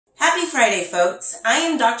Friday, folks. I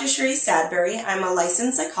am Dr. Sheriece. I'm a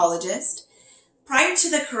licensed psychologist. Prior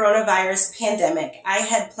to the coronavirus pandemic, I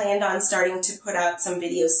had planned on starting to put out some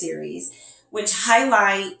video series which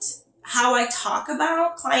highlight how I talk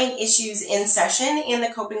about client issues in session and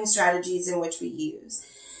the coping strategies in which we use.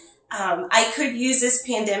 I could use this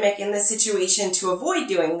pandemic in this situation to avoid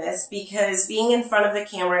doing this because being in front of the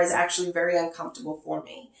camera is actually very uncomfortable for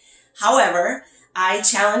me. However, I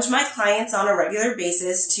challenge my clients on a regular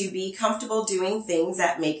basis to be comfortable doing things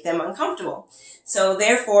that make them uncomfortable. So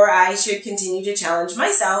therefore, I should continue to challenge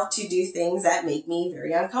myself to do things that make me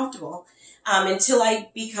very uncomfortable until I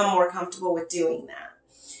become more comfortable with doing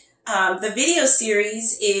that. The video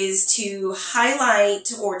series is to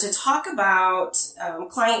highlight or to talk about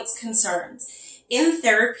clients' concerns. In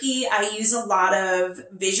therapy, I use a lot of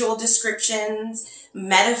visual descriptions,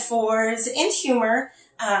 metaphors, and humor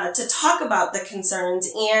to talk about the concerns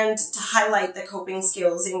and to highlight the coping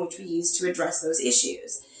skills in which we use to address those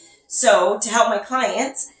issues. So to help my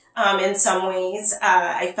clients, in some ways,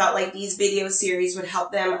 I felt like these video series would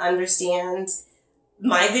help them understand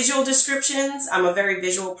my visual descriptions. I'm a very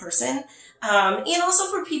visual person. And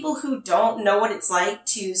also for people who don't know what it's like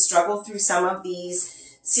to struggle through some of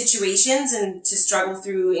these situations and to struggle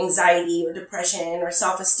through anxiety or depression or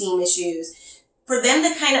self-esteem issues, for them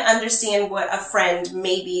to kind of understand what a friend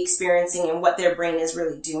may be experiencing and what their brain is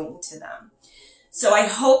really doing to them. So I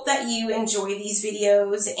hope that you enjoy these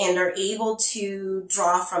videos and are able to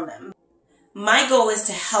draw from them. My goal is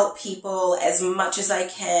to help people as much as I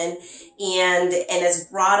can and as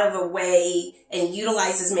broad of a way and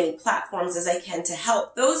utilize as many platforms as I can to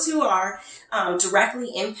help those who are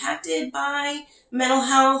directly impacted by mental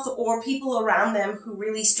health or people around them who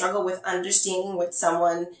really struggle with understanding what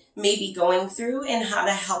someone may be going through and how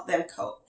to help them cope.